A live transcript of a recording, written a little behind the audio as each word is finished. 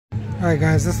Alright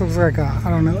guys, this looks like a, I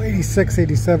don't know, 86,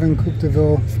 87 Coupe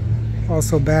deVille,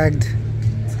 also bagged.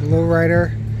 It's a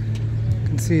Lowrider. You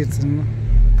can see it's in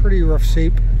pretty rough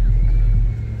shape.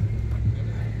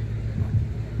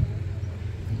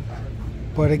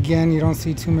 But again, you don't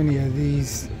see too many of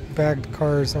these bagged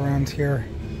cars around here.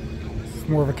 It's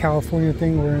more of a California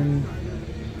thing. We're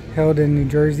held in New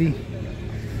Jersey.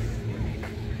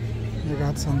 They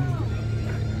got some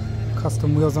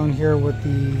custom wheels on here with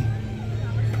the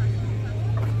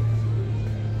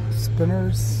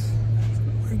spinners.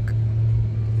 Like,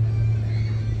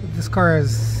 this car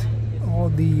has all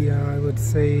the I would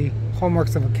say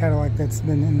hallmarks of a Cadillac that's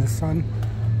been in the sun.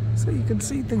 So you can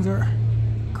see things are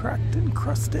cracked and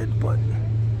crusted, but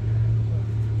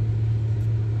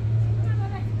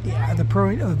yeah, the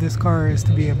point of this car is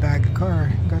to be a bagged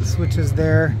car. Got switches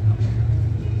there.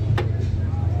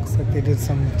 Looks like they did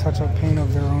some touch-up paint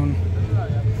of their own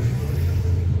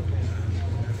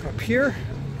up here,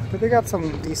 but they got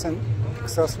some decent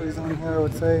accessories on here, I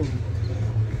would say.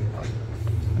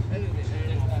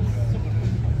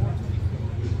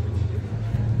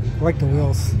 I like the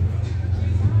wheels.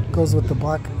 Goes with the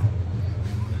black.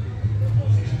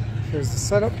 Here's the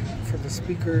setup for the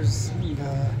speakers and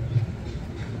the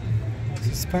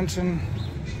suspension.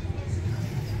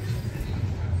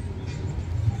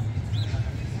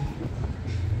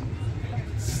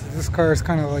 So this car is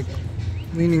kind of like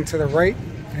leaning to the right,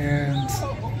 and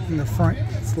in the front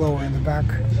it's lower in the back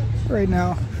right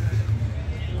now.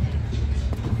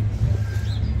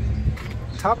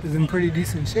 Top is in pretty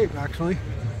decent shape actually.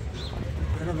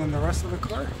 Better than the rest of the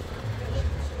car.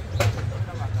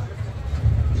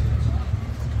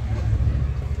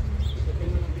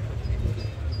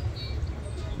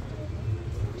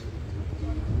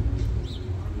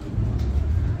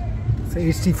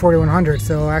 It's a HT 4100,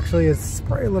 so actually it's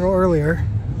probably a little earlier.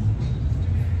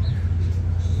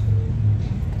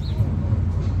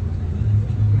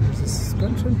 There's the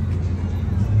suspension.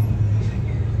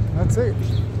 That's it.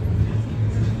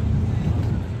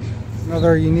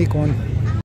 Another unique one.